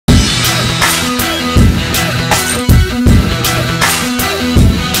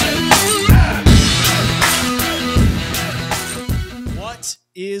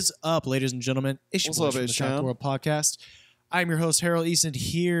is up, ladies and gentlemen? It's your boys from the ShockTheWorld podcast. I'm your host, Harold Easton,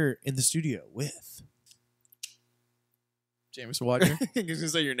 here in the studio with James Wagner. You going to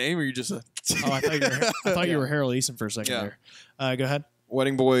say your name or you just... I thought you were Harold Easton for a second there. Go ahead.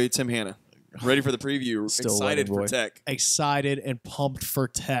 Wedding boy Tim Hanna. Ready for the preview. Still excited for tech. Excited and pumped for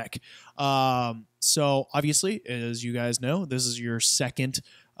tech. So obviously, as you guys know, this is your second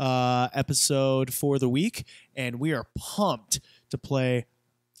episode for the week, and we are pumped to play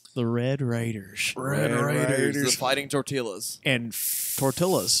the Red Raiders. Red Raiders. The Fighting Tortillas. And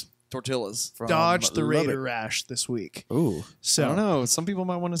Tortillas. Dodge the Raider Rash this week. Ooh. So I don't know. Some people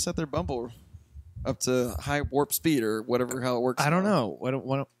might want to set their bumper up to high warp speed or whatever, how it works. I don't know.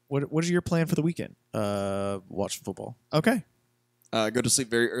 What is your plan for the weekend? Watch football. Okay. Go to sleep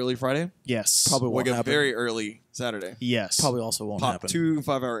very early Friday. Yes. Probably won't Wake up happen. very early Saturday. Yes. Probably also won't Pop happen. 2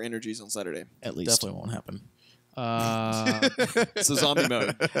 5-hour energies on Saturday. At least. Definitely won't happen. So zombie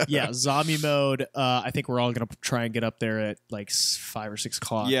mode. Yeah, zombie mode. I think we're all going to try and get up there at like 5 or 6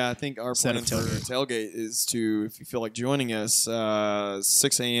 o'clock. Yeah, I think our Set plan of for tailgate is to, if you feel like joining us,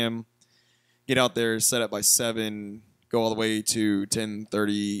 6 a.m., get out there, set up by 7, go all the way to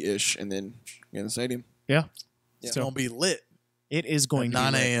 10:30-ish, and then get in the stadium. Yeah. It's going to be lit. It is going At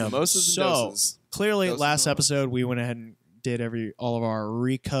to 9 be lit. a.m. Mimosas and So, doses. clearly, Doses last and episode, we went ahead and did all of our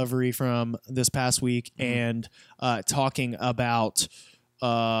recovery from this past week and talking about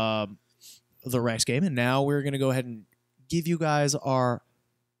the Rex game. And now we're going to go ahead and give you guys our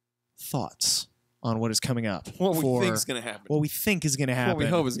thoughts on what is coming up. What we think is going to happen. What we think is going to happen. What we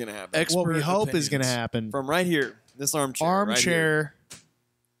hope is going to happen. What we Expert hope is going to opinions. happen. From right here, this armchair. Right here. Armchair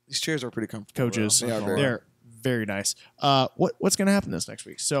These chairs are pretty comfortable. coaches. They are very- They're very nice. What's going to happen this next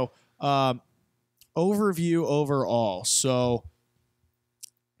week? So, overview overall. So,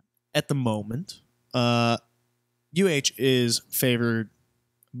 at the moment, UH is favored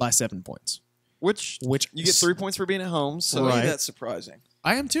by 7 points. Which you get 3 points for being at home. So Right. That's surprising.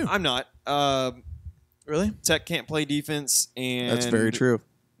 I am too. I'm not. Really? Tech can't play defense, and That's very true.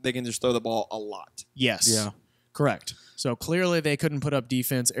 They can just throw the ball a lot. Yes. Yeah. Correct. So clearly they couldn't put up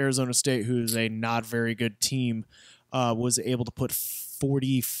defense. Arizona State, who's a not very good team, was able to put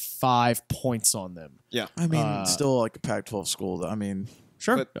 45 points on them. Yeah. I mean, still like a Pac-12 school. Though. I mean,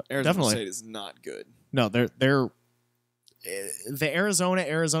 Sure. But Arizona definitely. State is not good. No, they're the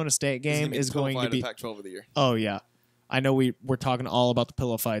Arizona State game is going to be. Pac-12 of the year. Oh yeah, I know we're talking all about the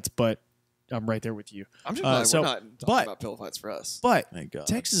pillow fights, but I'm right there with you. I'm just glad so- we're not talking about pillow fights for us. But thank God.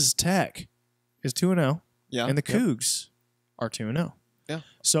 Texas Tech is 2-0, Yeah. and the Cougs are 2-0. Yeah.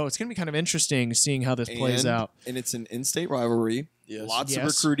 So it's going to be kind of interesting seeing how this plays out. And it's an in-state rivalry. Yes. Lots of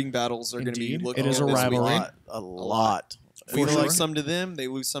Yes. recruiting battles are going to be Indeed. looking It is at a this rivalry. weekend. A lot. We For lose sure. some to them. They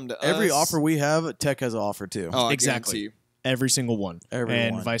lose some to us. Every offer we have, Tech has an offer too. Oh, I Exactly. guarantee you. Every single one. Every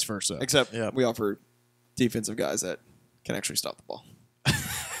and one. vice versa. Except Yep. we offer defensive guys that can actually stop the ball.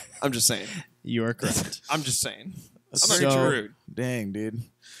 I'm just saying. You are correct. I'm just saying. That's I'm not going to so- be rude. Dang, dude.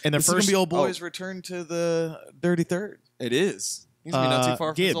 And the This is first gonna be old boys return to the dirty third. It is. He's going to be not too far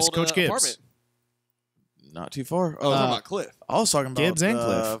from Gibbs, his old Coach Gibbs. apartment. Not too far. Oh, I was talking about Cliff. I was talking about Gibbs and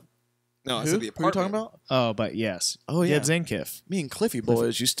Cliff. No, I Who? said the Who you apartment. talking about? Oh, but yes. Oh, yeah. Gibbs and Kiff. Me and Cliffy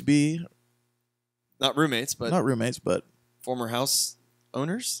boys used to be Not roommates, but not roommates, but former house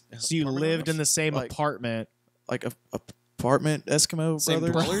owners. So you Apartment lived in owners? the same Like- apartment. like a apartment Eskimo Same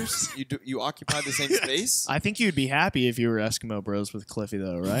brothers. dwellers. You occupy the same space. I think you'd be happy if you were Eskimo Bros with Cliffy,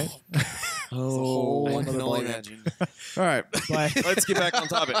 though, right? Oh, I another can only ballgame. imagine. All right. But Let's get back on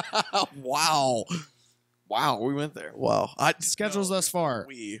topic. Wow. Wow, we went there. Wow. schedules thus far.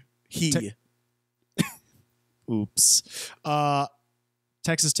 He. Oops.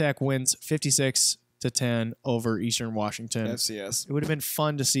 Texas Tech wins 56-10 over Eastern Washington. FCS. It would have been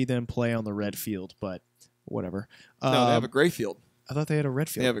fun to see them play on the red field, but whatever. No, they have a gray field. I thought they had a red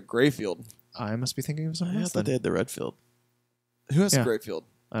field. They have a gray field. I must be thinking of something I else. thought they Then. had the red field. Who has Yeah. a gray field?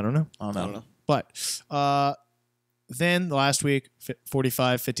 I don't know. I I don't know. But then last week,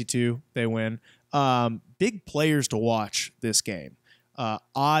 45-52, they win. Big players to watch this game.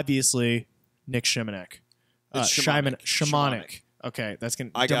 Obviously, Nick Shimonek. It's Shimonek. Okay, that's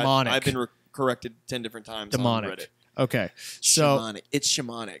going to demonic. I've been corrected 10 different times demonic. on Reddit. Okay, so Shimonic. It's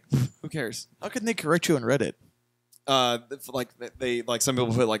Shimonic. Who cares? How can they correct you on Reddit? Like some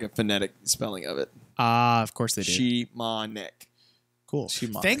people put like a phonetic spelling of it. of course they do. Shimonic. Cool.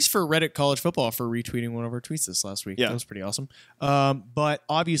 Shimonek. Thanks for Reddit College Football for retweeting one of our tweets this last week. Yeah. That was pretty awesome. But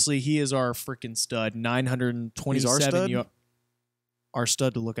obviously he is our freaking stud. 927. He's our stud? Our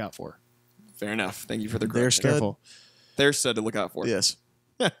stud to look out for. Fair enough. Thank you for the Their correction. stud? Careful. They're stud to look out for. Yes.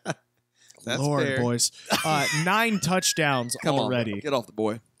 That's Lord, fair. boys. 9 touchdowns Come already. on, get off the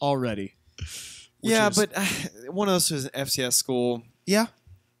boy. already. Yeah, is- but one of those is an FCS school. Yeah.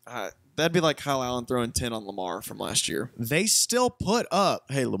 That'd be like Kyle Allen throwing 10 on Lamar from last year. They still put up.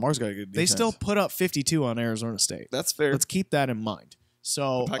 Hey, Lamar's got a good defense. They still put up 52 on Arizona State. That's fair. Let's keep that in mind.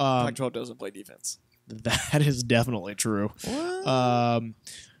 So Pac-12 doesn't play defense. that is definitely true.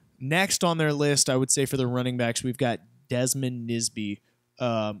 Next on their list, I would say for the running backs, we've got Desmond Nisby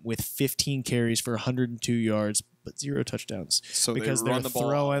with 15 carries for 102 yards, but 0 touchdowns. So because they run they're the ball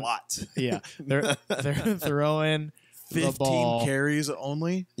throwing a lot. Yeah, they're throwing the 15 ball. carries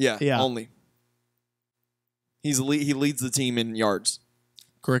only. Yeah, Yeah. only. He leads the team in yards.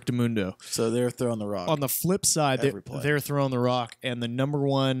 Correctamundo. So they're throwing the rock. On the flip side, Every play. they're throwing the rock, and the number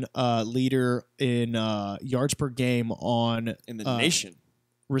one leader in yards per game on In the nation.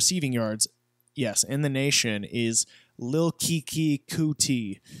 receiving yards, yes, in the nation is Lil Kiki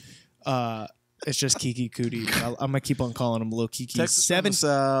Kuti. It's just Kiki Kuti. I'm gonna keep on calling him Lil Kiki. Texas from the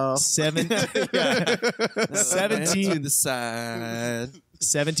South. 17 17 to the side.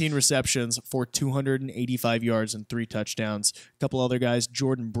 17 receptions for 285 yards and 3 touchdowns. A couple other guys,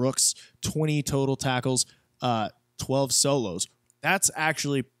 Jordan Brooks, 20 total tackles, 12 solos. That's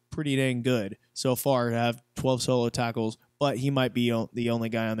actually pretty dang good so far to have 12 solo tackles, but he might be the only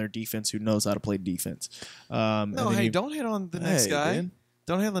guy on their defense who knows how to play defense. No, hey, don't hit on the next guy. man.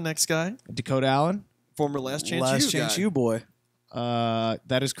 Don't hit on the next guy. Dakota Allen. Former Last Chance Last U chance guy. you, boy.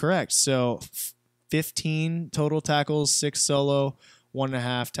 That is correct. So 15 total tackles, 6 solo,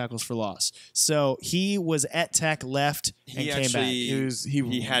 1.5 tackles for loss. So he was at Tech, left, and He came back. actually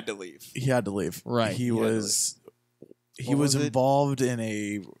he had to leave. He had to leave. Right. He had to was. He What was was it? involved in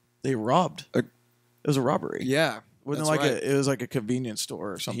They robbed. It was a robbery. Yeah. Wasn't it that's like right. it was like a convenience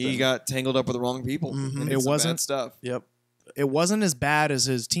store or something. He got tangled up with the wrong people. Mhm. and did It some wasn't- bad stuff. Yep. It wasn't as bad as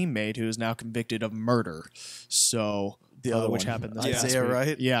his teammate, who is now convicted of murder. So The other which one. happened this Yeah. Isaiah past week.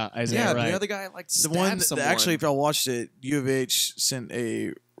 Wright. Yeah, Isaiah Yeah, Wright. the other guy like The stabbed one someone. actually, if I watched it, U of H sent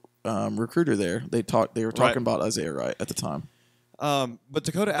a recruiter there. They were talking about Isaiah Wright at the time. But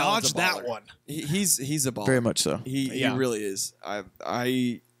Dakota Allen's Dodged a that baller. one. He's a baller. Very much so. He Yeah. really is.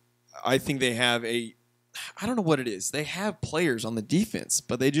 I think they have I don't know what it is. They have players on the defense,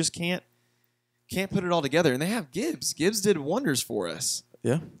 but they just can't put it all together. And they have Gibbs. Gibbs did wonders for us.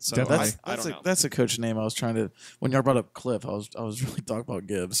 Yeah. So Definitely. I don't know. That's a coach name. I was trying to when y'all brought up Cliff, I was really talking about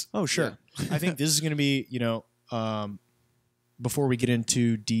Gibbs. Oh, sure. I think this is going to be, before we get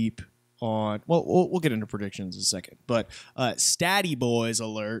into deep on, well, we'll get into predictions in a second. But Statty Boys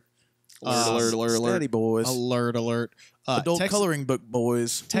alert. Alert. Steady boys. Alert. Adult coloring book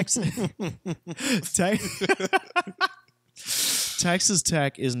boys. Texas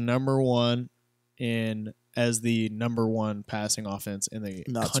Tech is number one as the number one passing offense in the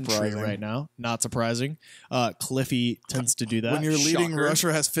Not country surprising. right now. Not surprising. Cliffy tends to do that. When your leading Shocker.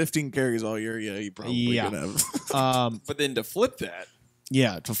 rusher has 15 carries all year, yeah, you probably Yeah. gonna have. But then to flip that,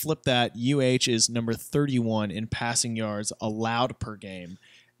 Yeah, to flip that, UH is number 31 in passing yards allowed per game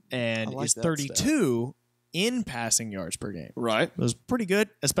and I like is that 32 in passing yards per game. right? It was pretty good,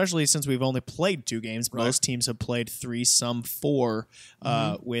 especially since we've only played 2 games. Right. Most teams have played 3, some 4,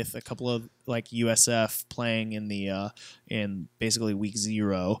 with a couple of like USF playing in basically week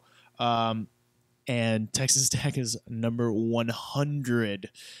 0. And Texas Tech is number 100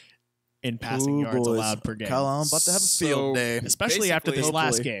 in passing Ooh, yards boys. allowed per game. Kyle Allen about to have a field day. Especially after this basically- last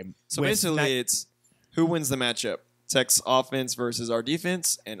Hopefully. game. So with basically, it's who wins the matchup: Tech's offense versus our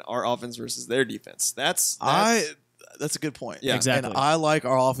defense, and our offense versus their defense. That's That's a good point. Yeah. Exactly. And I like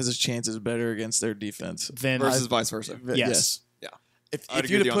our offense's chances better against their defense. then versus vice versa. Yes. Yeah. If I'd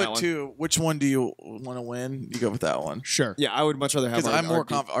you agree had with to you on put that 2, which one do you want to win? You go with that one. Sure. Yeah, I would much rather have. Because I'm more our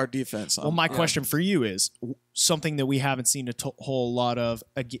confident our defense. Well, my question for you is something that we haven't seen a whole lot of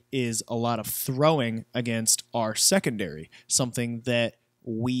is a lot of throwing against our secondary. Something that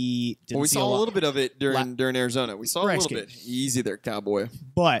we didn't Well, we see saw a lot, little bit of it during Arizona. We saw a Rex little bit. Easy there, cowboy.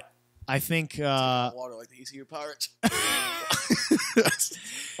 but I think water like the ECU Pirates.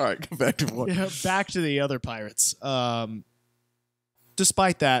 All right, go back to what. back to the other Pirates.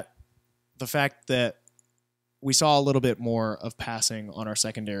 Despite that, the fact that we saw a little bit more of passing on our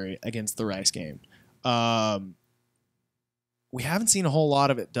secondary against the Rice game, we haven't seen a whole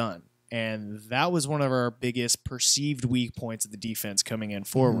lot of it done. And that was one of our biggest perceived weak points of the defense coming in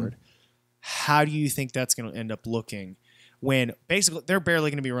forward. How do you think that's going to end up looking when basically they're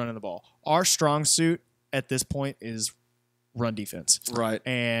barely going to be running the ball? Our strong suit at this point is run defense. Right.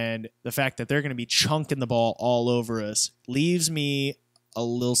 And the fact that they're going to be chunking the ball all over us leaves me a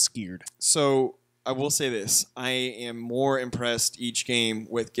little scared. So I will say this: I am more impressed each game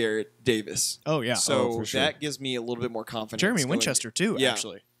with Garrett Davis. Oh, yeah. So for sure. that gives me a little bit more confidence. Jeremy going- Winchester, too, Yeah.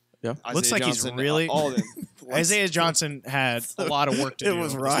 actually. Yeah. Looks like he's really- all of them. Isaiah Johnson had a lot of work to do. It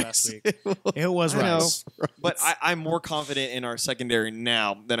was this Rice. past week. It was I know. Rice. But I'm more confident in our secondary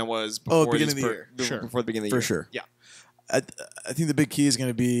now than I was before beginning of the year. Sure. Before the beginning of the For year. sure. Yeah. I think the big key is going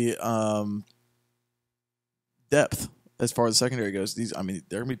to be depth as far as the secondary goes. They're going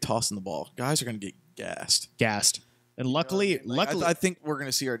to be tossing the ball. Guys are going to get gassed. And luckily, I think we're going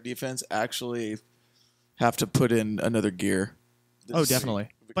to see our defense actually have to put in another gear. oh, definitely.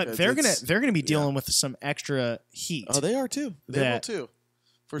 But Because they're gonna be dealing yeah. with some extra heat. Oh, they are too. They will that too.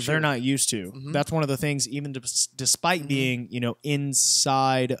 For sure. they're not used to. Mhm. That's one of the things. Even despite Mhm. being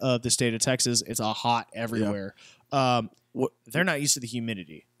inside of the state of Texas, it's a hot everywhere. What- They're not used to the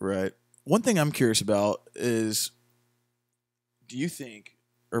humidity. Right. One thing I'm curious about is, do you think,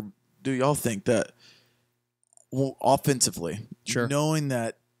 or do y'all think that, well, offensively, Sure. knowing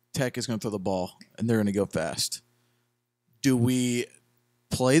that Tech is going to throw the ball and they're going to go fast, do we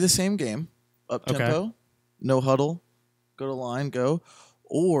play the same game, up tempo, no huddle, go to line, go,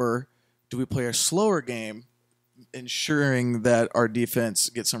 or do we play a slower game, ensuring that our defense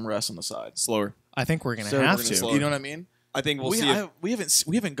gets some rest on the side? Slower. I think we're gonna So have we're to. gonna slow You know what I mean? I think we'll see.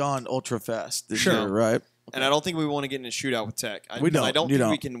 We haven't gone ultra fast this Sure. year, right? And I don't think we want to get in a shootout with Tech. We don't. I don't You think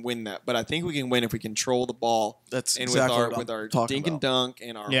we don't. can win that, but I think we can win if we control the ball That's and exactly with what our I'm talking dink and about. dunk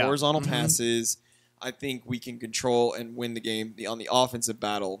and our Yeah. horizontal Mhm. passes. I think we can control and win the game on the offensive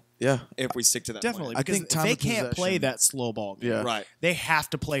battle Yeah, if we stick to that. Definitely, I because think time they of can't play possession- that slow ball game. Yeah. plan. Right. They have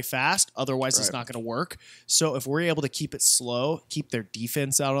to play fast, otherwise it's Right. not going to work. So if we're able to keep it slow, keep their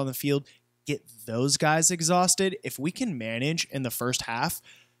defense out on the field, get those guys exhausted, if we can manage in the first half,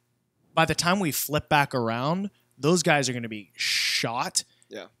 by the time we flip back around, those guys are going to be shot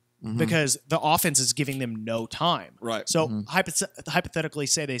Yeah. Mhm. because the offense is giving them no time. Right. So Mhm. hypothetically,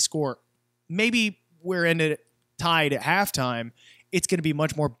 say they score, maybe we're in it tied at halftime. It's going to be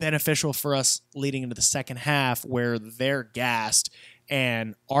much more beneficial for us leading into the second half where they're gassed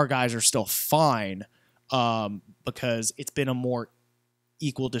and our guys are still fine because it's been a more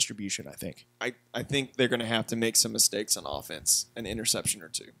equal distribution, I think. I think they're going to have to make some mistakes on offense, an interception or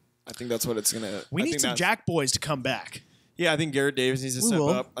two. I think that's what it's going to. We need some Jack boys to come back. Yeah, I think Garrett Davis needs to We step will.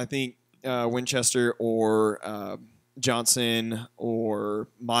 up. I think Winchester or Johnson or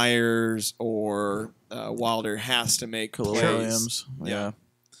Myers or Wilder has to make Khalil plays. Williams. Yeah.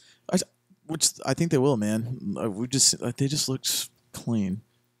 Which I think they will, man. They just looked clean.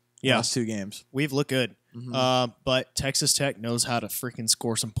 Yeah. Last two games. We've looked good. Mhm. But Texas Tech knows how to freaking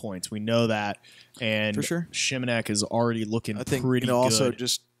score some points. We know that. And For sure. Shimanek is already looking I think pretty good. also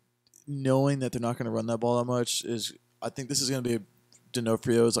just knowing that they're not going to run that ball that much is. I think this is going to be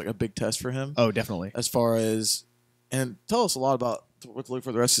D'Onofrio is like a big test for him Oh, definitely. as far as, and tell us a lot about what to look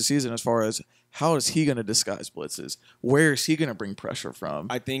for the rest of the season as far as how is he going to disguise blitzes? Where is he going to bring pressure from?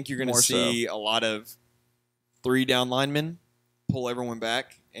 I think you're going to More see a lot of 3 down linemen pull everyone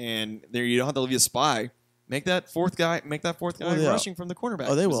back, and there you don't have to leave a spy. Make that fourth guy Oh, yeah. rushing from the cornerback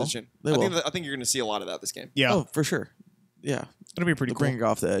Oh, they will. position. They I think will. I think you're going to see a lot of that this game. Yeah. Oh, for sure. Yeah, It's going to be pretty to cool. bring it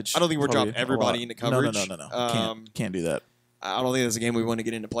off the edge. I don't think we're Probably dropping a everybody lot. into coverage. No. Um, Can't do that. I don't think that's a game we want to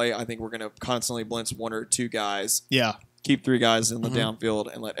get into play. I think we're going to constantly blitz 1 or 2 guys, Yeah. keep 3 guys in the Mhm.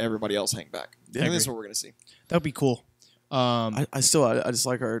 downfield, and let everybody else hang back. Yeah, I I think that's agree. what we're going to see. That would be cool. I just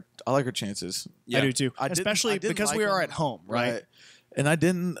like our chances. I do too. I didn't- Especially I didn't because like we are them. at home, right? And I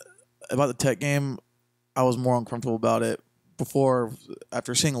didn't about the Tech game. I was more uncomfortable about it before.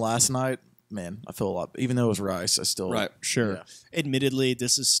 After seeing last night, man, I feel a lot. Even though it was Rice, I still Right. Sure. Yeah. Admittedly,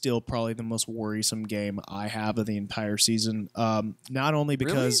 this is still probably the most worrisome game I have of the entire season. Not only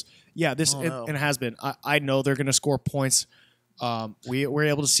because, this Oh, it, no. and it has been. I know they're going to score points. We're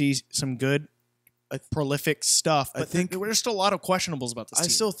able to see some good, prolific stuff, but think- there's still a lot of questionables about this I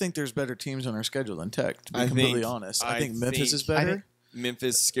team. still think there's better teams on our schedule than Tech. To be I completely think- honest, I I think Memphis think- is better.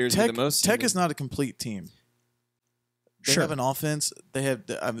 Memphis scares me Tech, the most. Tech is not a complete team. They Sure. have an offense. They have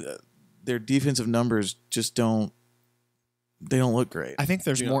their defensive numbers just don't. They don't look great. I think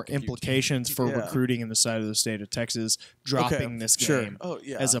there's Do not more compute. implications for Yeah. recruiting in the side of the state of Texas dropping this game. Sure. Oh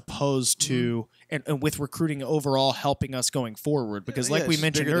yeah. As opposed to and with recruiting overall helping us going forward because like we it's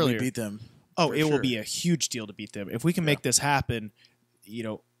mentioned bigger than we earlier, beat them. for it will sure. be a huge deal to beat them. If we can make this happen,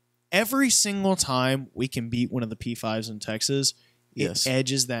 every single time we can beat one of the P5s in Texas, Yes. it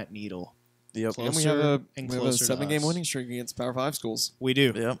edges that needle. Yep. And we closer have a and we have a closer to 7-game us. winning streak against Power 5 schools. We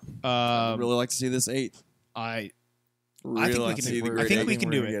do. Yep. I'd really like to see this 8th. I Really think we like can to do see it. the I grade think 8. we can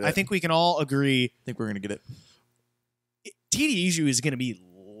we're do gonna it. get I it. think we can all agree I think we're gonna get it. TDU is going to be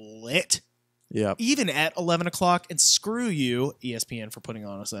lit. Yep. Even at 11 o'clock, and screw you, ESPN, for putting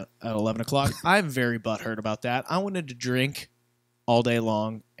on us at 11 o'clock. I'm very butthurt about that. I wanted to drink all day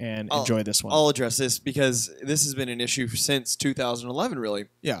long and enjoy this one. I'll address this because this has been an issue since 2011, really.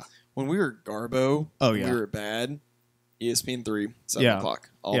 Yeah. When we were Garbo, yeah. we were bad. ESPN 3, 7 o'clock,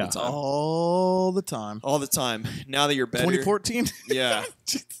 all the time. All the time. All the time. Now that you're better. 2014? Yeah.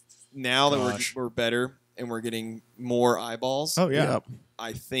 Now that Gosh. we're better and we're getting more eyeballs. Oh, yeah. Yep.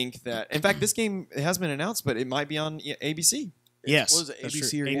 I think that, in fact, this game it has been announced, but it might be on ABC. Yes. What was it, that's ABC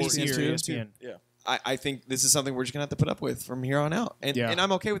true. or ABC or ESPN? ESPN. Yeah. I think this is something we're just going to have to put up with from here on out. And, Yeah. and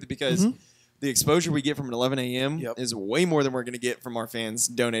I'm okay with it because the exposure we get from an 11 a.m. Yep. is way more than we're going to get from our fans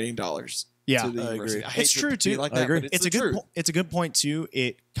donating dollars. Yeah. To the I university. agree. I hate It's to true, be too. Like I that, agree. but It's the a good truth. it's a good point too.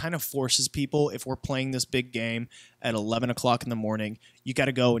 It kind of forces people, if we're playing this big game at 11 o'clock in the morning, you got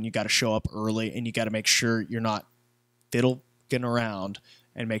to go and you got to show up early and you got to make sure you're not fiddling around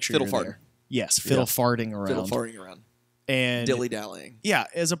and make sure Fiddle you're farting. there. Yes, fiddle farting around. Fiddle farting around. And Dilly dallying. yeah,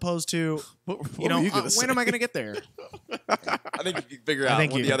 as opposed to What you know were you gonna when am I going to get there? I think you can figure I out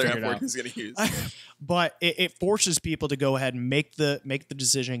think what you the can other figure it F word out. he's going to use. But it forces people to go ahead and make the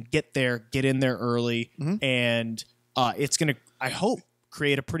decision, get there, get in there early, and it's going to, I hope,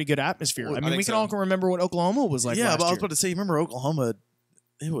 create a pretty good atmosphere. Well, I I mean, think we can so. all remember what Oklahoma was like. yeah, last but I was year. about to say, you remember Oklahoma?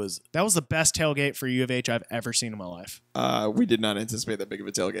 It was. That was the best tailgate for U of H I've ever seen in my life. We did not anticipate that big of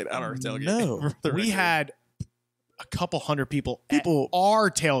a tailgate at our tailgate. No. For the We record. had a couple hundred people at People-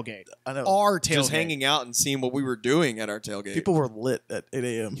 our tailgate. I know. Our tailgate. just hanging out and seeing what we were doing at our tailgate. People were lit at 8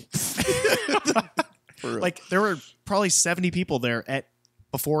 a.m. For real. Like there were probably 70 people there at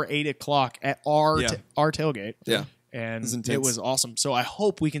before 8 o'clock at our Yeah. our tailgate. Yeah. And was it intense. was awesome. So I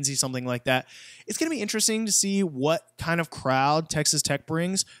hope we can see something like that. It's going to be interesting to see what kind of crowd Texas Tech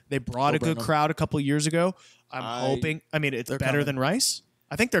brings. They brought Go a good Brenham. crowd a couple years ago. I'm I- hoping. I mean, it's They're better coming. than Rice.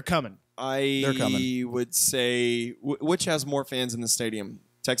 I think they're coming. They're coming. would say which has more fans in the stadium,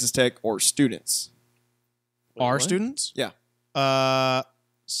 Texas Tech or students? Our what? students? Yeah.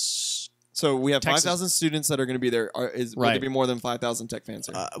 So we have Texas- 5,000 students that are going to be there. Will Right. there be more than 5,000 Tech fans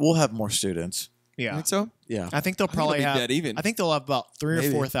here? We'll have more students. You yeah. think so? Yeah. I think they'll think probably it'll be have. dead even. I think they'll have about 3,000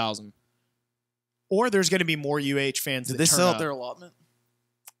 Maybe. or 4,000. Or there's going to be more UH fans. Did that they turn sell out up. their allotment?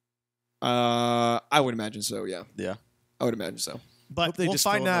 I would imagine so. Yeah, Yeah. I would imagine so. But Hope they we'll just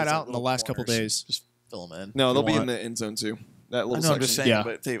find fill that those, out like, in the little last couple corners. days. Just fill them in. No, if they'll you be in want. the end zone too. That I little know. section. I'm just saying. Yeah.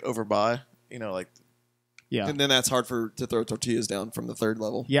 But if they overbuy, like Yeah. And then that's hard to throw tortillas down from the third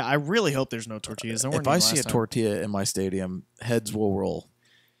level. Yeah, I really hope there's no tortillas. There weren't if I any see a last time. tortilla in my stadium, heads will roll.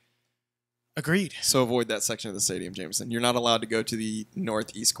 Agreed. So avoid that section of the stadium, Jameson. You're not allowed to go to the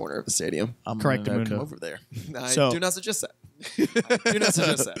northeast corner of the stadium. I'm Correct, gonna Amundo. come over there. I So- do not suggest that. Do not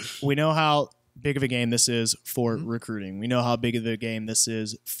suggest that. We know how big of a game this is for Mm-hmm. recruiting. We know how big of a game this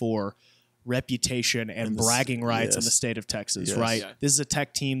is for reputation and And this- bragging rights in yes. the state of Texas, Yes. right? Yeah. This is a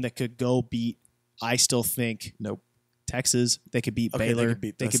Tech team that could go beat, I still think, Nope. Texas. They could beat Okay, Baylor. they could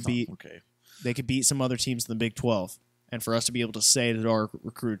beat. that's not- Okay. They could beat some other teams in the Big 12. And for us to be able to say to our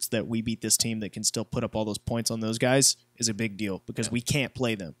recruits that we beat this team that can still put up all those points on those guys is a big deal because we can't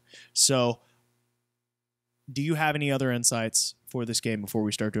play them. So, do you have any other insights for this game before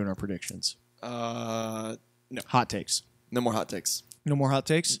we start doing our predictions? No Hot takes. more hot takes. No more hot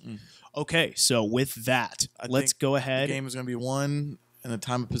takes? Mm-mm. Okay, so with that, I let's think go The ahead. game is going to be won in a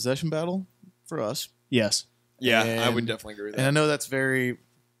time of possession battle for us. Yes. Yeah, I And- would definitely agree with And I that. know that's very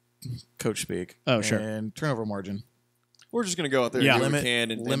coach speak. Oh, sure. And turnover margin. We're just going to go out there Yeah. and do what we Limit-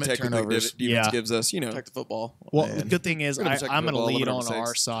 can and limit technically turnovers. defense Yeah. gives us, Protect the football. Well, the and good thing is We're gonna protect I'm the going to football, lead limit on number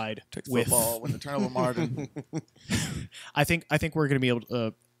our 6. side protect the with. football, win the turnover margin. I think we're going to be able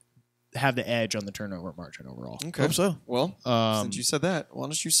to have the edge on the turnover margin overall. Okay. Hope so. Well, since you said that, why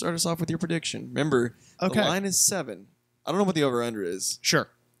don't you start us off with your prediction? Remember, Okay. the line is 7. I don't know what the over-under is. Sure.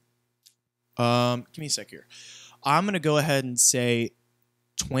 Give me a sec here. I'm going to go ahead and say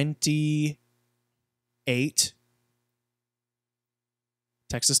 28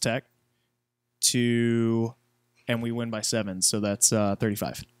 Texas Tech and we win by 7, so that's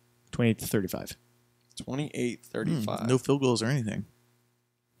 35. 28 to 35. 28-35. No field goals or anything.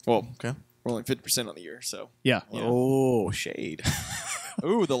 Well, Okay. we're only 50% on the year, so. Yeah, Yeah. Oh, shade.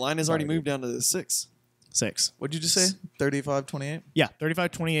 Ooh, the line has already Sorry, moved down to 6. 6. What'd you just say? 35-28? Yeah,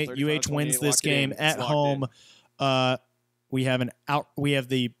 35-28. UH wins 35-28, this lock it in. game It's at locked home. We have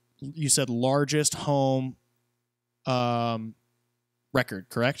the you said largest home record,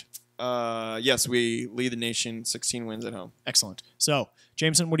 correct? Yes, we lead the nation 16 wins at home. Excellent. So,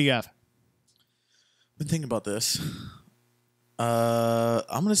 Jameson, what do you have? Been thinking about this. I'm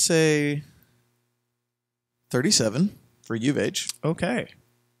going to say 37 for U of H Okay.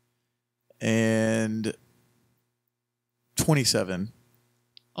 and 27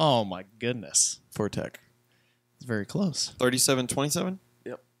 Oh my goodness. for Tech. It's very close. 37-27.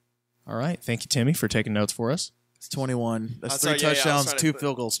 All right. Thank you, Timmy, for taking notes for us. It's 21. That's I'm 3 sorry, yeah, I was touchdowns, trying to 2 put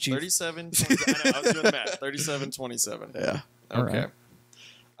field goals, Chief. 37. I know, I was doing the math. 37-27. Yeah. All Okay. right.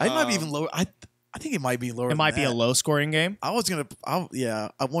 I might be even lower. I think it might be lower. It might be a than that. low-scoring game. I was gonna. I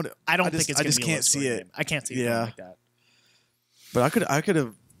want. I don't think it's I going to just be a can't see low-scoring it. game. I can't see it Yeah. going like that. But I could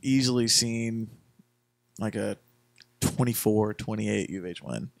have easily seen like a 24-28 U of H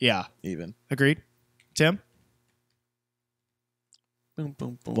win. Yeah. Even Agreed. Tim? Boom,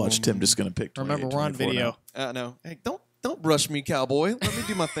 boom, boom. watch boom, Tim boom. just gonna pick. Remember, 28, we're on 24 video. now. No. Hey, don't rush me, cowboy. Let me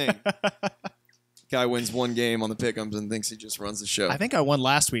do my thing. Guy wins one game on the pick'ems and thinks he just runs the show. I think I won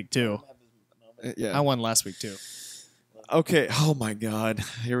last week, too. Yeah. I won last week, too. Okay. Oh my God.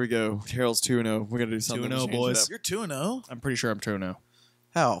 Here we go. Harold's 2-0. We're gonna do something. 2-0, to change it boys. up. You're 2-0. I'm pretty sure I'm true now.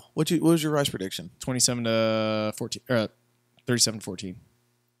 How? What was your Rice prediction? 27-14. 37-14.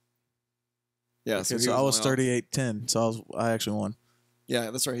 Yeah. Okay, he so I was one out. 38-10. So I actually won. Yeah,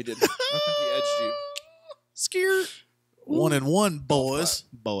 that's right. He did. He edged you. Scared. 1-1, boys.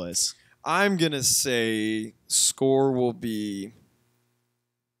 Boys. I'm gonna say score will be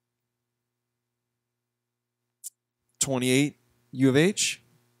 28 U of H.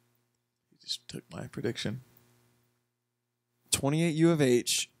 You just took my prediction. 28 U of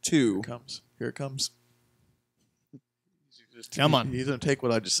H. Here 2. it comes. Here it comes. Come on. He's gonna take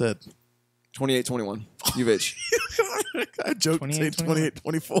what I just said. 28-21 U of H. I joked and say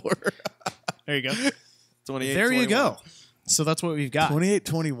 28-24. There you go. 28. There you go. So that's what we've got.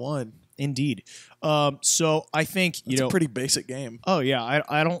 28-21. Indeed. So I think, It's a pretty basic game. Oh, yeah.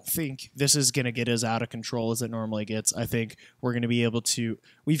 I don't think this is going to get as out of control as it normally gets. I think we're going to be able to.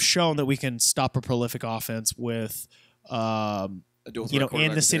 We've shown that we can stop a prolific offense with, A dual threat in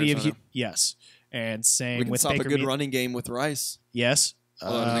quarterback the city of Arizona. yes, and We same can with stop Baker a good Mayfield. running game with Rice. Yes.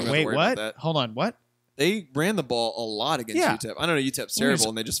 Although I don't think we have to Wait, worry about what? that. Hold on. What? They ran the ball a lot against Yeah. UTEP. I don't know UTEP's terrible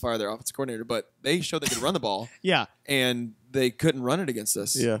and they just fired their offensive coordinator, but they showed they could run the ball Yeah. and they couldn't run it against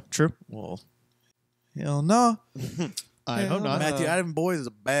us. Yeah. True. Well, hell no. I hope not. Matthew Adam Boyd is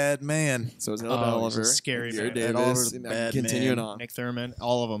a bad man. So it's Oh, Ed he's a Oliver, scary Gary man. Ed Davis, Oliver's a and bad continuing man. on. Nick Thurman,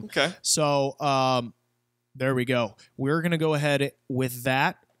 all of them. Okay. So there we go. We're going to go ahead with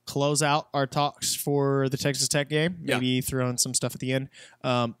that. Close out our talks for the Texas Tech game. Yeah. Maybe throw in some stuff at the end.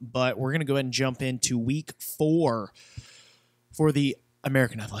 But we're going to go ahead and jump into week 4 for the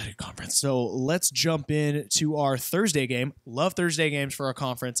American Athletic Conference. So let's jump in to our Thursday game. Love Thursday games for our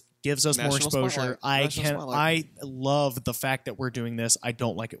conference. Gives us National more exposure. spotlight. National spotlight. I love the fact that we're doing this. I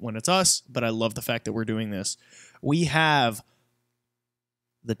don't like it when it's us, but I love the fact that we're doing this. We have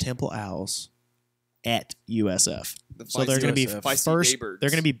the Temple Owls at USF. So they're going to be feisty first. Daybirds. They're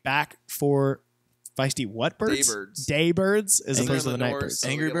going to be back for feisty what birds? Daybirds. Daybirds as They're opposed to in the north, nightbirds. so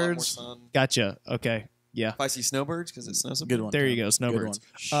we Angry get a lot more Birds? sun. Gotcha. Okay. Yeah. Feisty snowbirds because it snows. Good one. There you go. Good Snowbirds.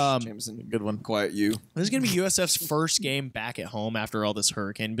 one. Shh, Jameson, Good one. quiet you. This is going to be USF's first game back at home after all this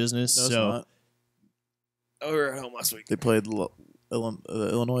hurricane business. No, it's so not. Oh, we were at home last week. They played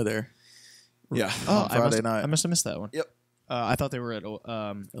Illinois there. Yeah. oh, Friday night. I must have missed that one. Yep. I thought they were at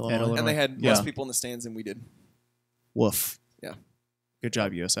Illinois. And they had Yeah. less people in the stands than we did. Woof. Yeah. Good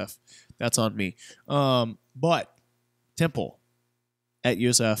job, USF. That's on me. But Temple at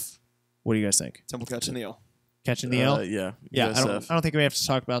USF. What do you guys think? Temple catching the L. Catching the L? Yeah. Yeah, I USF. don't think we have to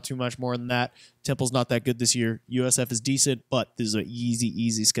talk about too much more than that. Temple's not that good this year. USF is decent, but this is an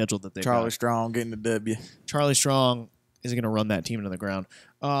easy schedule that they've Charlie got. Strong getting the W. Charlie Strong is going to run that team into the ground.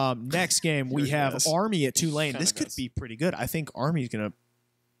 Next game, we You're have yes. Army at Tulane. Kinda This could does. be pretty good. I think Army's going to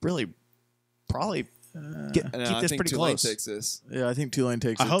really probably keep And this I think pretty Tulane close. takes this. Yeah, I think Tulane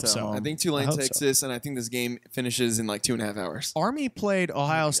takes I it hope to so. home. I think Tulane hope takes so. this, and I think this game finishes in like 2.5 hours. Army played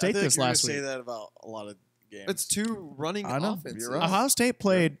Ohio State I think this you're gonna last week. say that about a lot of games. It's 2 running I know, offenses. you're right. Ohio State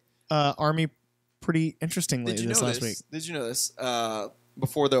played Army pretty interestingly Did you this know last this? week. Did you know this?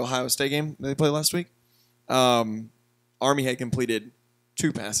 Before the Ohio State game they played last week, Army had completed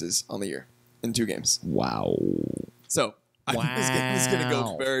 2 passes on the year in 2 games. Wow. So I think this game is going to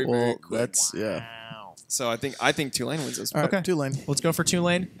go very, very well, quick. that's yeah. Wow. So I think Tulane wins this. All right, Okay. Tulane. Let's go for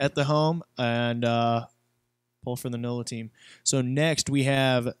Tulane at the home and pull for the NOLA team. So next we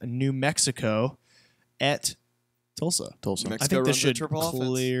have New Mexico at Tulsa. Tulsa. Mexico I think runs this a should triple offense.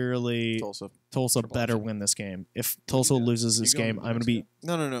 clearly Tulsa Triple better offense. win this game. If Tulsa loses this You going game, with I'm going to be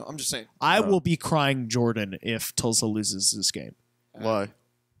No. I'm just saying. I will be crying Jordan if Tulsa loses this game Why?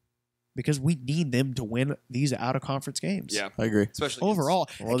 because we need them to win these out of conference games. Yeah, I agree. especially Overall,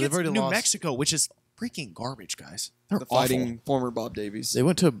 Well, they've against already New lost. Mexico, which is freaking garbage, guys. They're the awful. fighting former Bob Davies. They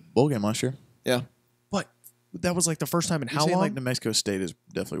went to a bowl game last year. Yeah, But That was like the first time in You're how saying, long? like New Mexico State is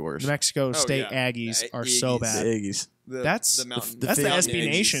definitely worse. New Mexico State yeah. Aggies The are so Aggies. bad. The Aggies. That's the mountain. That's the Mountain SB Aggies.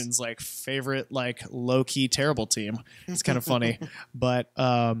 Nation's like favorite like low key terrible team. It's kind of funny, but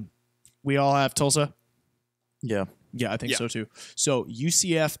we all have Tulsa. Yeah. Yeah, I think Yeah. so too. So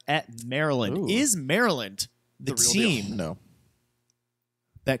UCF at Maryland. Ooh. Is Maryland the The real team No.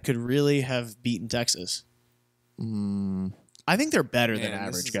 that could really have beaten Texas? I think they're better than Man, this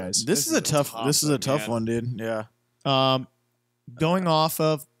average, is guys. This is a tough. This is a tough one. one, dude. Yeah. Going off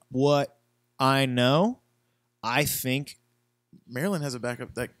of what I know, I think Maryland has a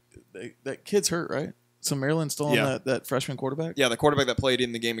backup. That kid's hurt, right? So Maryland's still on Yeah. that freshman quarterback. Yeah, the quarterback that played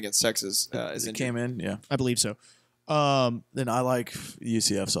in the game against Texas is It injured. came in. Yeah. I believe so. Then I like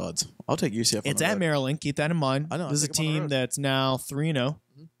UCF's odds. I'll take UCF. On It's the at road. Maryland. Keep that in mind. I know, This is a take 'em on the team road. that's now 3-0,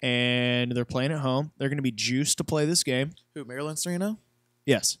 and they're playing at home. They're going to be juiced to play this game. Who? Maryland's 3-0.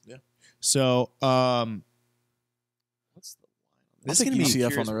 Yes. Yeah. So, What's the line? This I'll is take gonna be UCF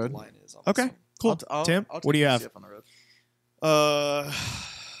on Curious the what road. line is on okay, this cool. Tim, I'll what do take you have? UCF on the road. one.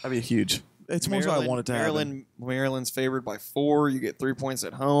 That'd be huge. It's more so I want it to happen. Maryland's favored by 4. You get 3 points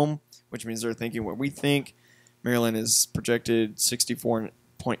at home, which means they're thinking what we think. Maryland is projected 64.8%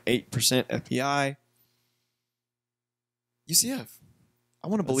 FPI. UCF. I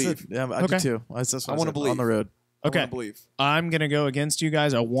want to believe. That's it. Yeah, I Okay. do too. That's what I wanna said. believe. On the road. I Okay. want to believe. I'm going to go against you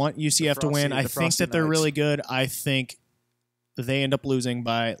guys. I want UCF to win. Frosty- I the think Frosty that they're Knights. really good. I think they end up losing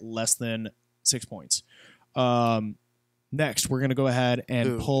by less than 6 points. Next, we're going to go ahead and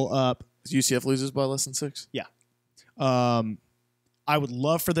Ooh. pull up. UCF loses by less than 6. I would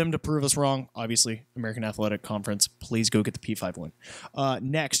love for them to prove us wrong. Obviously, American Athletic Conference, please go get the P5 win.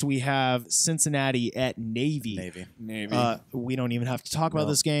 Next, we have Cincinnati at Navy. Maybe. We don't even have to talk about No.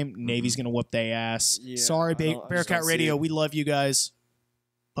 this game. Navy's going to whoop their ass. Yeah, Sorry, I don't- I just Bearcat don't see Radio. it. We love you guys,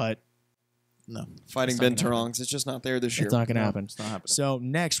 but No. Fighting it's not Ben gonna happen. Turongs. It's just not there this year. it's not going to happen. It's not happening. So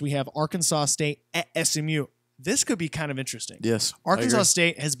next, we have Arkansas State at SMU. This could be kind of interesting. Yes. I Arkansas agree.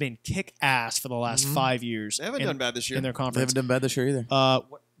 State has been kick ass for the last 5 years. They haven't done bad this year. in their They conference. haven't done bad this year either.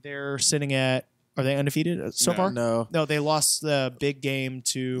 They're sitting at. Are they undefeated so No. far? No. No, they lost the big game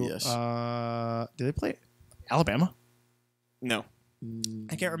to. Yes. Did they play Alabama? No.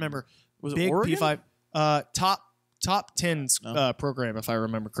 I can't remember. Was it Big Oregon? P5 top 10 program if I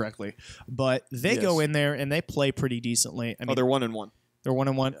remember correctly. But they go Yes. in there and they play pretty decently. I mean, They're 1-1. they're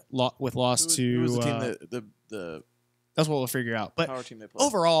 1-1 with loss to. Who was the team the that's what we'll figure out. But power team they played?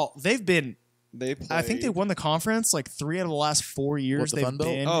 overall, they've been. They play. I think they won the conference like 3 out of the last 4 years. the They've Fun Belt?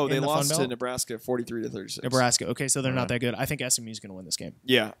 been. Oh, they in the lost Fun to Belt. Nebraska 43-36. Nebraska. Okay, so they're not Alright. that good. I think SMU is going to win this game.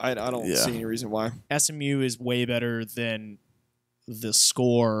 Yeah, I don't Yeah. see any reason why. SMU is way better than the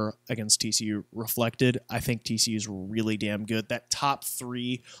score against TCU reflected. I think TCU is really damn good. That top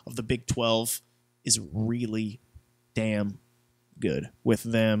 3 of the Big 12 is really damn good with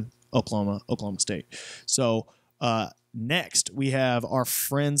them, Oklahoma State. So next we have our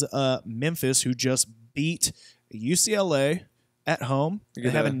friends Memphis, who just beat UCLA at home. They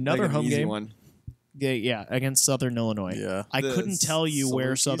have another home easy game. One. Yeah, against Southern Illinois. Yeah. I The couldn't tell you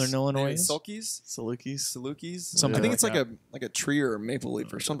where Salukis? Southern Illinois is. Sulkies? Salukis. Salukis? Something I think like it's like a tree or a maple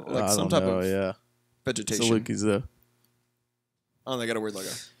leaf or something, like I some don't type know, of yeah. vegetation. Salukis though. Oh, they got a weird logo.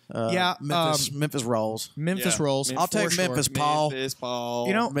 Yeah, Memphis rolls. Memphis Yeah. rolls. I'll take for sure. Memphis, Paul. Memphis, Paul.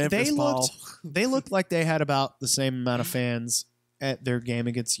 You know, Memphis they Paul. looked like they had about the same amount of fans at their game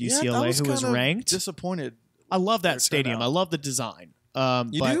against UCLA, who was kinda ranked. Disappointed. I love their that stadium. turnout. I love the design.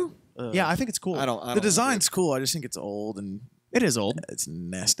 you but- do? Yeah, I think it's cool. I don't. The design's cool. I just think it's old and It is old. it's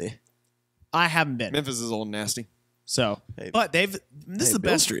nasty. I haven't been. Memphis is old and nasty. So, Hey, but this is the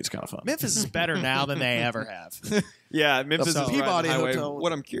Bill best. Street's kind of fun. Memphis is better now than they ever have. Yeah, Memphis The is Peabody Peabody highway. Hotel,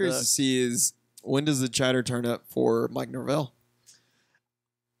 What I'm curious the- to see is when does the chatter turn up for Mike Norvell?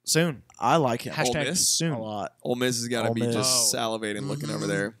 Soon. I like him Hashtag Miss? soon. a lot. Ole Miss has got to Ole be Miss. just salivating looking over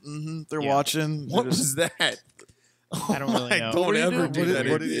there. Mm-hmm. They're Yeah. watching. What They're just- was that? I don't really know. Don't What do you ever do? do What that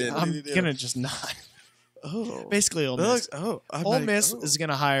do you- again. what do you I'm do? gonna just not. Oh, Basically, Ole That Miss. looks- I'm Ole not- Miss oh. is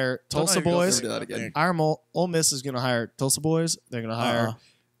gonna hire Don't Tulsa even go boys. through that again. Ole Miss is gonna hire Tulsa boys. They're gonna hire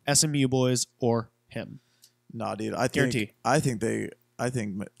SMU boys or him. Nah, dude. I think. Guarantee. I think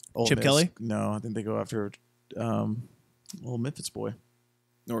Ole Chip Miss- Kelly? No, I think they go after old Memphis boy.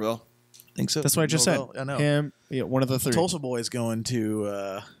 Norvell. I think so. That's what I just Norvell, said. I know. Him, yeah, one of the 3. Tulsa boy is going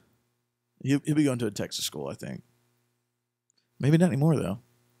to. He'll be going to a Texas school, I think. Maybe not anymore though.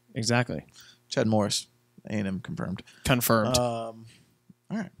 Exactly. Chad Morris, A&M confirmed. Confirmed. All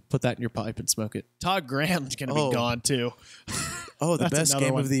right. Put that in your pipe and smoke it. Todd Graham's gonna be gone too. Oh, the That's best another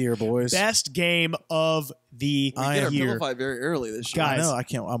game one. of the year, boys. Best game of the I Get am our year. pillow fight very early this year. Guys. I know. I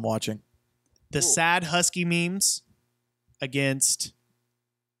can't. I'm watching. the sad husky memes against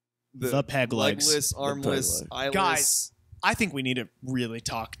the peg legs. Legless, armless, eyeless. Guys, I think we need to really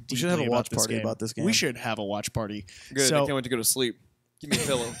talk deeply We should have a watch about this party game. about this game. We should have a watch party. Good. So, I can't wait to go to sleep. Give me a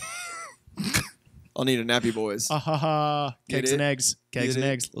pillow. I'll need a nappy, boys. kegs and eggs. Kegs and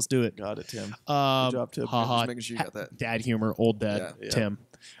eggs. Let's do it. Got it, Tim. Good job, Tim. Just making sure you got that. Dad humor, old dad, Yeah. Tim.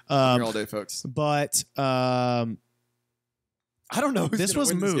 I'm here all day, folks. But I don't know. Who's this gonna was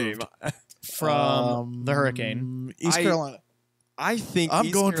win moved This game. from the Hurricane. East Carolina. I think I'm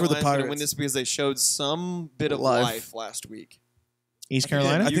East going for the Carolina's gonna Pirates. win this because they showed some bit of Life. life last week. East I think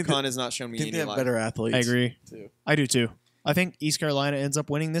Carolina? they- UConn has not shown me I think any they have life. better athletes. I agree. Too. I do too. I think East Carolina ends up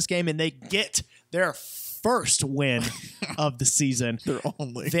winning this game and they get their first win of the season. Their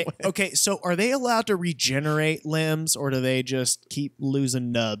only. Okay, so are they allowed to regenerate limbs or do they just keep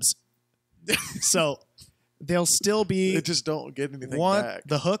losing nubs? So they'll still be They just don't get anything one back.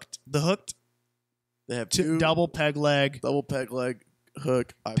 the hooked They have two double peg leg double peg leg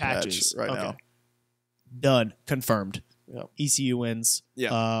hook eye patches patch right Okay. now. Done. Confirmed. Yep. ECU wins.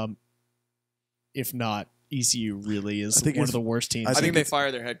 Yeah. If not, ECU really is I think one of it's- the worst teams. I think they it's- fire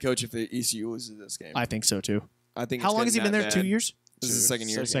their head coach if the ECU loses this game. I think so too. I think. How it's long has he getting been that there? bad. 2 years? This is the second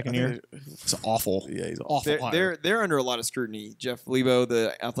year. Second I year. think It's awful. Yeah, he's Awful. They're under a lot of scrutiny. Jeff Lebo,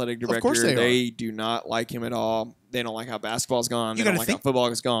 the athletic director, Of course they are. do not like him at all. They don't like how basketball's gone. You They don't gotta like think- how football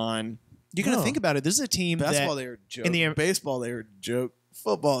has gone. You got to No. think about it. This is a team Basketball, that they were a joke. in the- Baseball, they were a joke.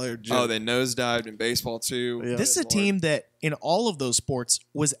 Football, they were a joke. Oh, they nosedived in baseball too. Yeah. this is a team that in all of those sports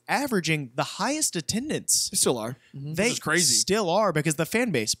was averaging the highest attendance. They still are. They is crazy. still are because the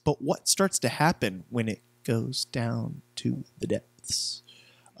fan base. But what starts to happen when it goes down to the depths?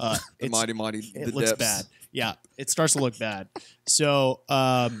 The It's- mighty, it the looks depths. bad. Yeah, it starts to look bad. So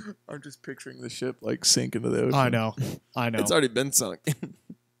I'm just picturing the ship like sink into the ocean. I know. It's already been sunk.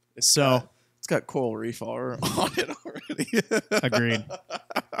 So It's got coral reef on it already. agreed.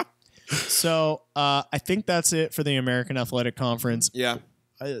 So I think that's it for the American Athletic Conference. yeah.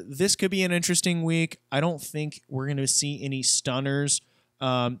 This could be an interesting week. I don't think we're going to see any stunners.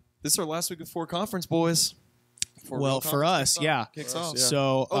 This is our last week before conference, boys. Before real Well, for conference us, yeah. Kicks For us, off. yeah.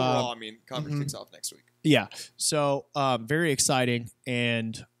 So Overall, I mean, conference kicks off next week. yeah. So very exciting,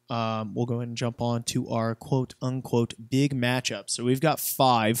 and we'll go ahead and jump on to our quote unquote big matchup. So we've got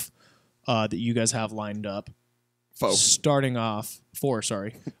 5 that you guys have lined up. Starting off 4,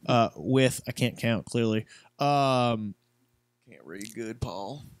 sorry, with I can't count clearly. Can't read good,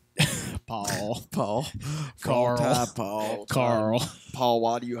 Paul. Paul, Paul. Carl. Tide, Paul. Carl. Paul,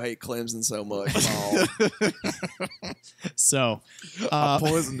 why do you hate Clemson so much, Paul? So I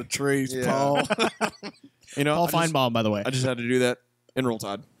poisoned the trees, yeah. Paul. You know, Paul I just, Feinbaum, by the way. I just had to do that in Roll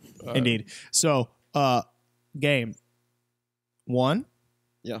Tide. Indeed. So, game 1,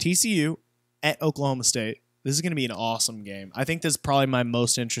 Yeah. TCU at Oklahoma State. This is going to be an awesome game. I think this is probably my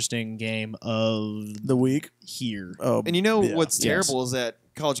most interesting game of The week. here. Oh, And you know yeah. what's Yes. terrible is that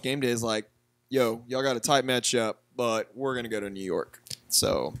College Game Day is like, yo, y'all got a tight matchup, but we're going to go to New York.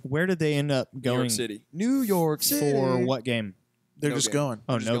 So, Where did they end up New going York City. New York City. for what game? They're No just game. going.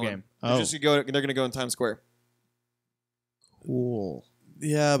 Oh, Just no going. game. They're Oh, just they're going to go in Times Square. cool.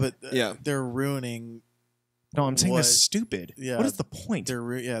 Yeah, but Yeah. they're ruining. No, I'm saying What? that's stupid. Yeah. What is the point? They're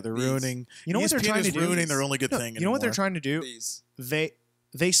These. ruining. You know what they're ESPN trying to is do? ruining their only good No, thing. you know what they're anymore. trying to do? Please.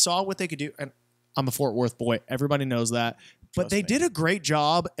 They saw what they could do, and I'm a Fort Worth boy. Everybody knows that. But Trust they me. did a great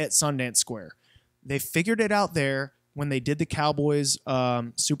job at Sundance Square. They figured it out there when they did the Cowboys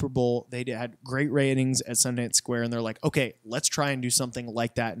Super Bowl. They had great ratings at Sundance Square, and they're like, okay, let's try and do something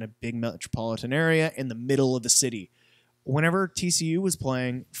like that in a big metropolitan area in the middle of the city. Whenever TCU was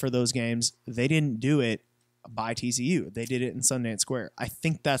playing for those games, they didn't do it by TCU. They did it in Sundance Square. I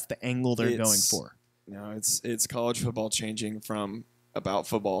think that's the angle they're going for. No, it's college football changing from about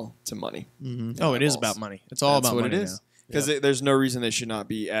football to money. Mhm. Oh, it is eyeballs. about money. It's all That's about what money it is. now. Because there's no reason they should not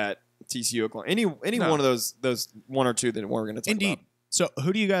be at TCU Oklahoma. Any No. one of those 1 or 2 that we're going to talk Indeed. about. So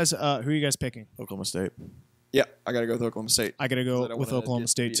who are you guys picking? Oklahoma State. Yeah, I got to go with Oklahoma State. I got to I go don't with wanna Oklahoma get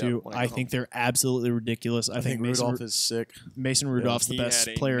State beat too. up when I I go think they're absolutely ridiculous. I think Rudolph is sick. Mason Rudolph's the he best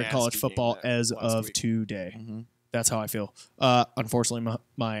had a player in college nasty football game as last of week. today. Mhm. That's how I feel. Unfortunately,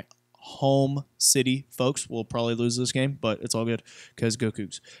 my home city folks will probably lose this game, but it's all good because go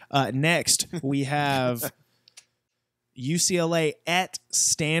Cougs. Next, we have UCLA at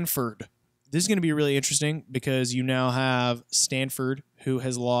Stanford. This is going to be really interesting because you now have Stanford, who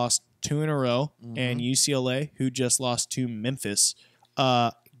has lost 2 in a row, and UCLA, who just lost to Memphis.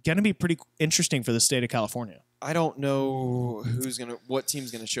 Going to be pretty interesting for the state of California. I don't know what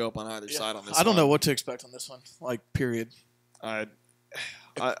team's gonna show up on either side on this. I don't know one. what to expect on this one. Like, period. I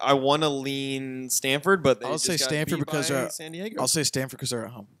I want to lean Stanford, but they I'll just say got Stanford beat because by San Diego. I'll say Stanford because they're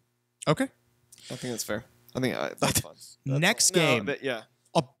at home. Okay. I think that's fair. I think that's fun. Next game. Yeah.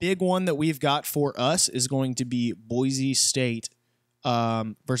 A big one that we've got for us is going to be Boise State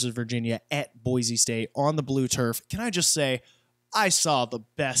versus Virginia at Boise State on the blue turf. Can I just say, I saw the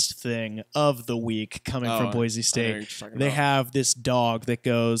best thing of the week coming from Boise State. They have this dog that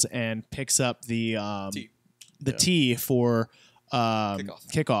goes and picks up the tee for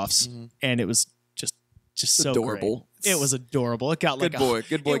kickoffs, and it was just so adorable. Great. It was adorable. It got good boy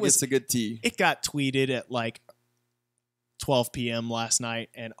gets a good tee. It got tweeted at like 12 p.m. last night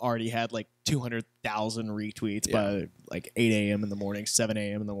and already had like 200,000 retweets by like 8 a.m. in the morning, 7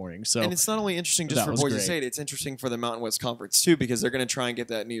 a.m. in the morning. So, and it's not only interesting just for Boise State, it's interesting for the Mountain West Conference too, because they're going to try and get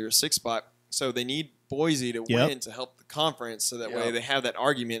that New Year's Six spot. So they need Boise to win to help the conference, so that way they have that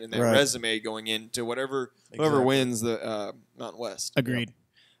argument and that resume going into whoever wins the Mountain West. Agreed.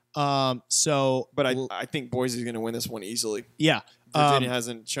 But I think Boise's going to win this one easily. Yeah. Virginia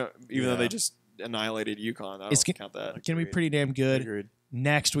hasn't shown, even though they just annihilated UConn. I don't count that. It's going to be pretty damn good. Agreed.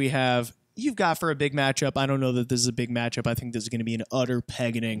 Next, you've got for a big matchup. I don't know that this is a big matchup. I think this is going to be an utter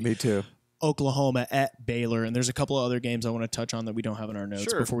pegging. Me too. Oklahoma at Baylor. And there's a couple of other games I want to touch on that we don't have in our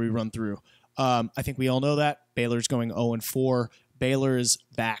notes before we run through. I think we all know that. Baylor's going 0-4. Baylor is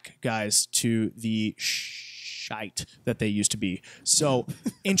back, guys, to the shite that they used to be. So,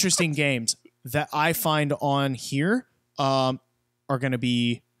 interesting games that I find on here are going to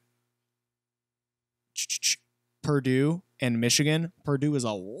be Purdue and Michigan. Purdue is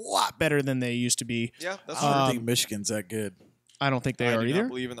a lot better than they used to be. Yeah, that's I don't think Michigan's that good. I don't think they are either. I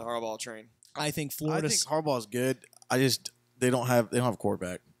believe in the Harbaugh train. I think Harbaugh's good. They don't have a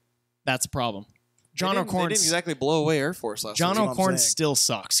quarterback. That's a problem. They didn't exactly blow away Air Force last John week. O'Korn still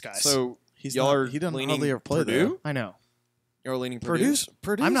sucks, guys. So he doesn't hardly ever play Purdue. I know. You're leaning Purdue.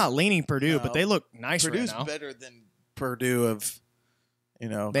 Purdue. I'm not leaning Purdue, but they look nice Purdue's right now. better than Purdue of,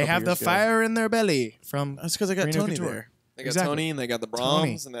 They have the fire in their belly from. That's because they got Reno Tony Couture. there. They got Tony, and they got the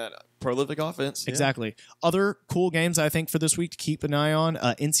Brahms, and that prolific offense. Exactly. Other cool games I think for this week to keep an eye on: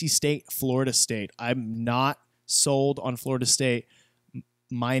 NC State, Florida State. I'm not sold on Florida State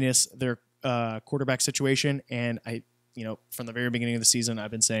minus their quarterback situation, and from the very beginning of the season,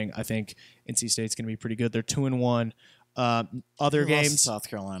 I've been saying I think NC State's going to be pretty good. They're 2-1. Other games, South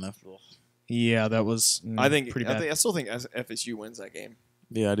Carolina. Yeah, that was pretty bad. I still think FSU wins that game.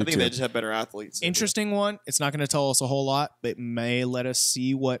 Yeah, I do think too. they just have better athletes. Interesting one. It's not going to tell us a whole lot, but it may let us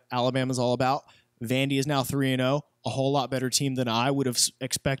see what Alabama's all about. Vandy is now 3-0, a whole lot better team than I would have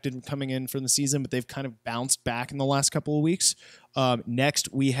expected coming in for the season, but they've kind of bounced back in the last couple of weeks.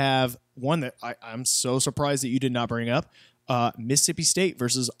 Next, we have one that I'm so surprised that you did not bring up, Mississippi State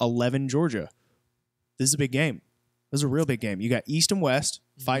versus 11 Georgia. This is a big game. This is a real big game. You got East and West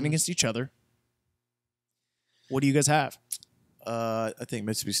fighting against each other. What do you guys have? I think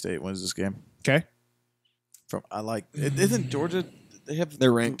Mississippi State wins this game. Okay. Isn't Georgia?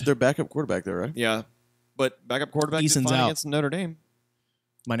 They're ranked. Their backup quarterback there, right? Yeah, but backup quarterback is fine against Notre Dame.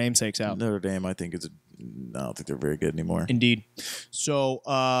 My namesake's out. Notre Dame, I think I don't think they're very good anymore. Indeed. So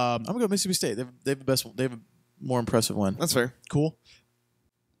I'm gonna go Mississippi State. They have the best. They have a more impressive one. That's fair. Cool.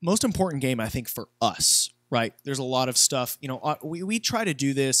 Most important game, I think, for us. Right. There's a lot of stuff. We try to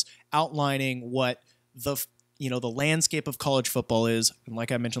do this outlining what the landscape of college football is, and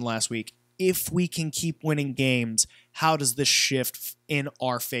like I mentioned last week, if we can keep winning games, how does this shift in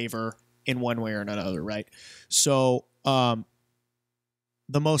our favor in one way or another, right? So the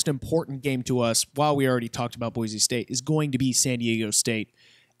most important game to us, while we already talked about Boise State, is going to be San Diego State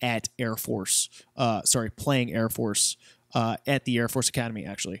at Air Force. Playing Air Force at the Air Force Academy,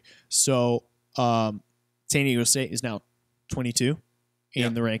 actually. So San Diego State is now 22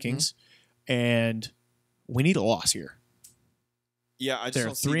 in the rankings, and we need a loss here. Yeah, I just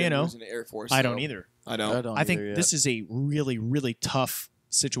don't see 3-0. them losing to Air Force. I don't either. I don't. I think this is a really, really tough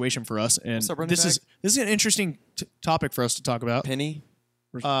situation for us, and What's up, running this is an interesting topic for us to talk about. Penny,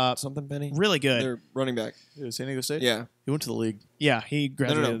 something Penny. Really good. They're running back. San Diego State. Yeah, he went to the league. Yeah, he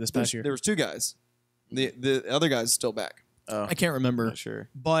graduated this past year. There was two guys. The other guy's still back. I can't remember. Not sure,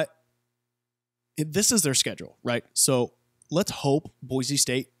 but this is their schedule, right? So let's hope Boise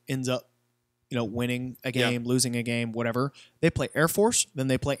State ends up, winning a game, losing a game, whatever. They play Air Force, then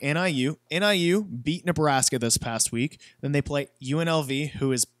they play NIU. NIU beat Nebraska this past week. Then they play UNLV,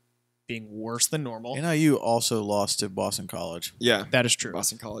 who is being worse than normal. NIU also lost to Boston College. Yeah, that is true.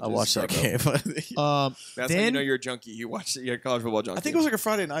 Boston College. I watched that game. That's how you know you're a junkie. You're a college football junkie. I think it was like a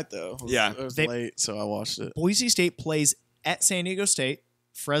Friday night though. Yeah, it was late, so I watched it. Boise State plays at San Diego State.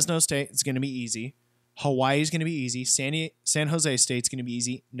 Fresno State is going to be easy. Hawaii's going to be easy. San Jose State's going to be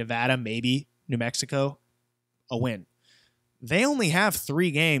easy. Nevada, maybe. New Mexico, a win. They only have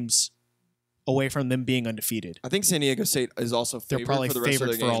 3 games away from them being undefeated. I think San Diego State is also favored. They're probably for the rest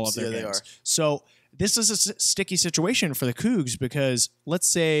favored of their for games. all of their They games. are. So this is a sticky situation for the Cougs because let's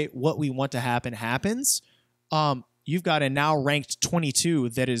say what we want to happen happens. You've got a now ranked 22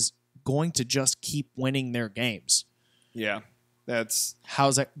 that is going to just keep winning their games. Yeah, that's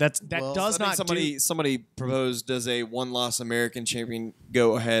How's that? That Well, does I not think somebody proposed, does a 1-loss American champion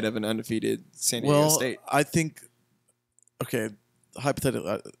go ahead of an undefeated San Diego State? I think, okay,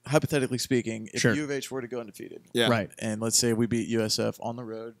 hypothetically speaking, if Sure. U of H were to go undefeated, Yeah, right. and let's say we beat USF on the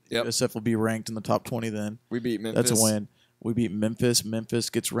road, Yep. USF will be ranked in the top 20 then. We beat Memphis. That's a win. We beat Memphis. Memphis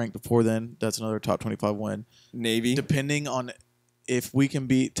gets ranked before then. That's another top 25 win. Navy. Depending on if we can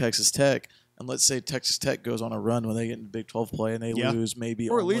beat Texas Tech, and let's say Texas Tech goes on a run when they get into Big 12 play and they Yeah. lose maybe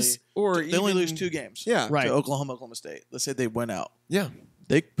or at only, least, or they only even- lose 2 games. Yeah, Right. To Oklahoma State. Let's say they win out. yeah.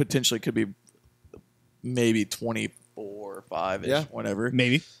 They potentially could be maybe 24 or 5 Yeah. whatever.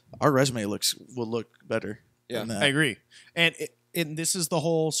 Maybe. Our resume will look better. Yeah. than that. I agree. And this is the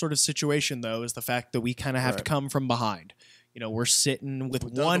whole sort of situation, though, is the fact that we kind of have to Right. come from behind. We're sitting with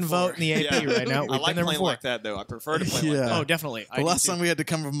We've done it one before. vote in the AP right now. I We've like been there playing before. like that, though. I prefer to play like Yeah. that. Oh, definitely. The last time we had to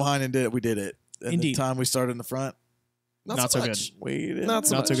come from behind and did it, we did it. And Indeed. the time we started in the front, Not so good. much. we didn't Not do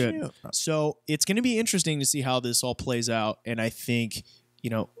so much. good. So it's going to be interesting to see how this all plays out. And I think,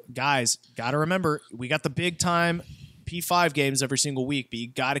 guys, got to remember, we got the big time P5 games every single week, but you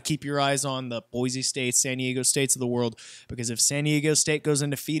got to keep your eyes on the Boise State, San Diego States of the world, because if San Diego State goes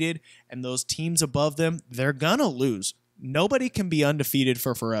undefeated and those teams above them, they're going to lose. Nobody can be undefeated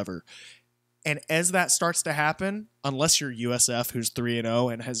for forever. And as that starts to happen, unless you're USF, who's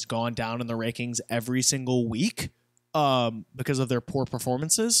 3-0 and has gone down in the rankings every single week because of their poor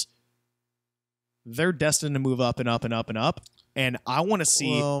performances, they're destined to move up and up and up and up. And I want to see,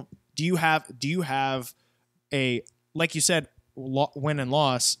 Well, do you have a, like you said, win and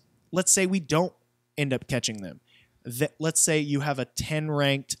loss? Let's say we don't end up catching them. Let's say you have a 10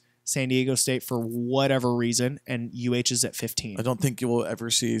 ranked San Diego State for whatever reason, and UH is at 15. I don't think you will ever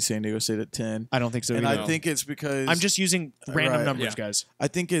see San Diego State at 10. I don't think so And either. I think it's because I'm just using random Right. numbers, Yeah. guys. I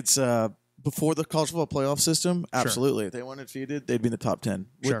think it's before the college football playoff system. Absolutely, if they weren't defeated, they'd be in the top 10.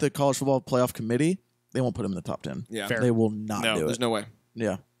 Sure. With the college football playoff committee, they won't put them in the top 10. Yeah. Fair. They will not No, do there's it. no way.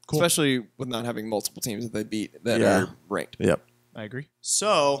 Yeah. Cool. Especially with not having multiple teams that they beat that Yeah. are ranked. Yep. I agree.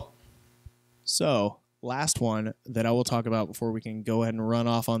 So last one that I will talk about before we can go ahead and run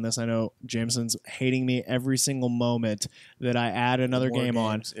off on this. I know Jameson's hating me every single moment that I add another More game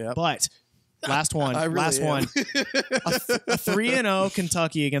games, on. yep. But last one, I really last am. one. A 3-0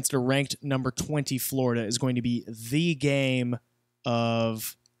 Kentucky against a ranked number 20 Florida is going to be the game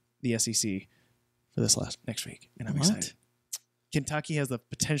of the SEC for this next week, and I'm What? excited. Kentucky has the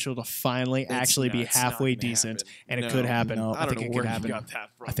potential to finally actually be it's not halfway gonna decent, happen. and it No. could happen. No. I think it could happen. got that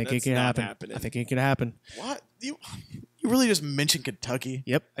from. I think it That's can not happen. happening. I think it can happen. What? You really just mentioned Kentucky?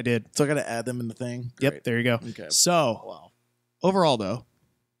 Yep, I did. So I got to add them in the thing? Yep, Great. there you go. Okay. So Wow. overall, though,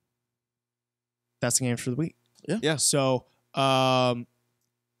 that's the games for the week. Yeah. So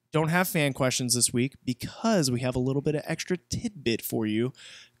don't have fan questions this week because we have a little bit of extra tidbit for you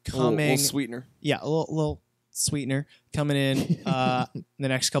coming. Little sweetener. Yeah, a little sweetener coming in the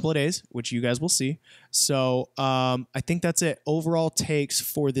next couple of days, which you guys will see. So I think that's it. Overall takes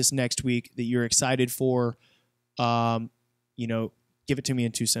for this next week that you're excited for. Give it to me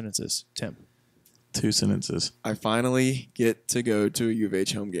in 2 sentences, Tim. 2 sentences. I finally get to go to a U of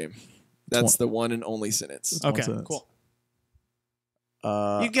H home game. That's the one and only sentence. One Okay, sentence. cool.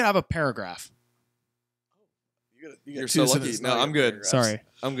 Uh, You can have a paragraph. You're so lucky. No, I'm good. Sorry.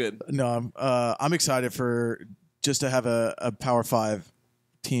 I'm good. No, I'm excited for just to have a Power 5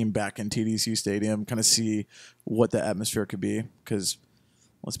 team back in TDCU Stadium, kind of see what the atmosphere could be. Because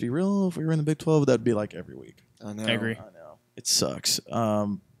let's be real, if we were in the Big 12, that'd be like every week. I know. I agree. I know it sucks.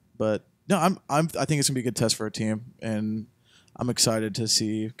 But no, I think it's gonna be a good test for our team, and I'm excited to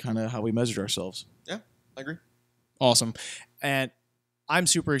see kind of how we measured ourselves. Yeah, I agree. Awesome. And I'm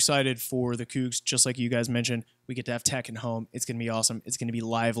super excited for the Cougs. Just like you guys mentioned, we get to have Tech at home. It's going to be awesome. It's going to be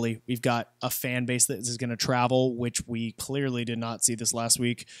lively. We've got a fan base that is going to travel, which we clearly did not see this last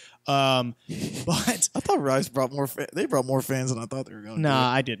week. But I thought Rice brought more. They brought more fans than I thought they were going. nah,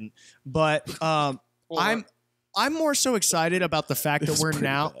 I didn't. But I'm more so excited about the fact that It's we're pretty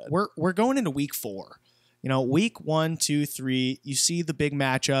now bad. we're going into week 4. Week 1, 2, 3, you see the big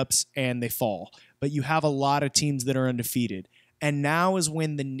matchups and they fall, but you have a lot of teams that are undefeated. And now is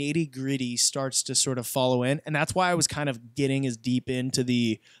when the nitty gritty starts to sort of follow in. And that's why I was kind of getting as deep into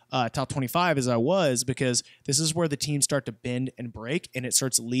the top 25 as I was, because this is where the teams start to bend and break, and it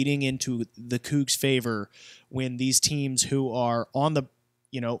starts leading into the Cougs' favor when these teams who are on the,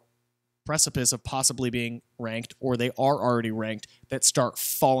 precipice of possibly being ranked, or they are already ranked, that start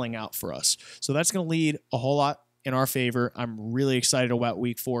falling out for us. So that's going to lead a whole lot in our favor. I'm really excited about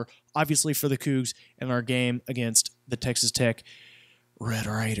week 4, obviously for the Cougs and our game against the Texas Tech Red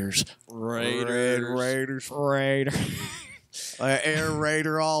Raiders. Raiders. Air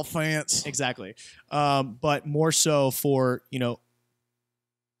Raider offense. Exactly. But more so for,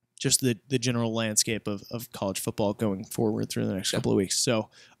 just the general landscape of college football going forward through the next couple of weeks. So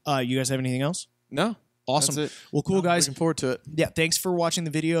you guys have anything else? No. Awesome. That's it. Well, cool, guys. Looking forward to it. Yeah, thanks for watching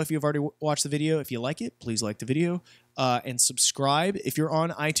the video. If you've already watched the video, if you like it, please like the video and subscribe. If you're on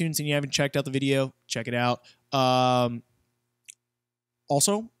iTunes and you haven't checked out the video, check it out.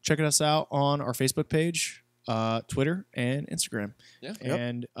 Also, check us out on our Facebook page, Twitter, and Instagram. Yeah.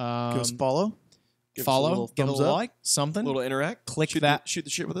 And Give us a follow. Give us a follow, little give it a thumbs up. like, something. A little interact. Click shoot that. Shoot the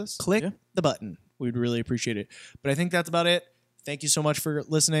shit with us. Click Yeah. the button. We'd really appreciate it. But I think that's about it. Thank you so much for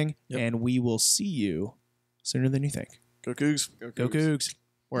listening, and we will see you sooner than you think. Go Cougs. Go Cougs.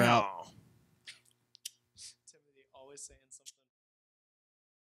 We're out.